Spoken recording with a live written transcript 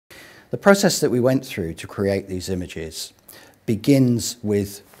The process that we went through to create these images begins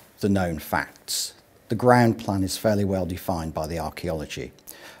with the known facts. The ground plan is fairly well defined by the archaeology.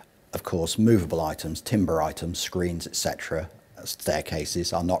 Of course, movable items, timber items, screens, etc.,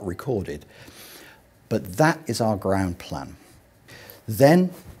 staircases are not recorded. But that is our ground plan.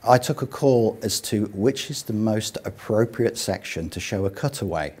 Then I took a call as to which is the most appropriate section to show a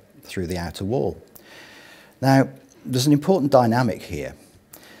cutaway through the outer wall. Now, there's an important dynamic here.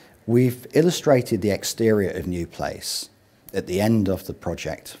 We've illustrated the exterior of New Place at the end of the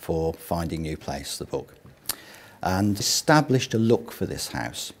project for Finding New Place, the book, and established a look for this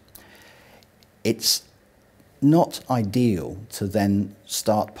house. It's not ideal to then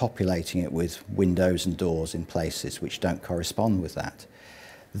start populating it with windows and doors in places which don't correspond with that.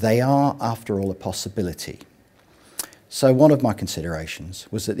 They are, after all, a possibility. So one of my considerations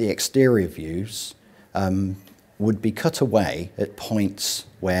was that the exterior views would be cut away at points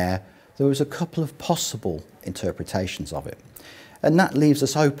where there was a couple of possible interpretations of it. And that leaves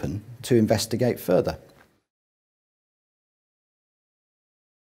us open to investigate further.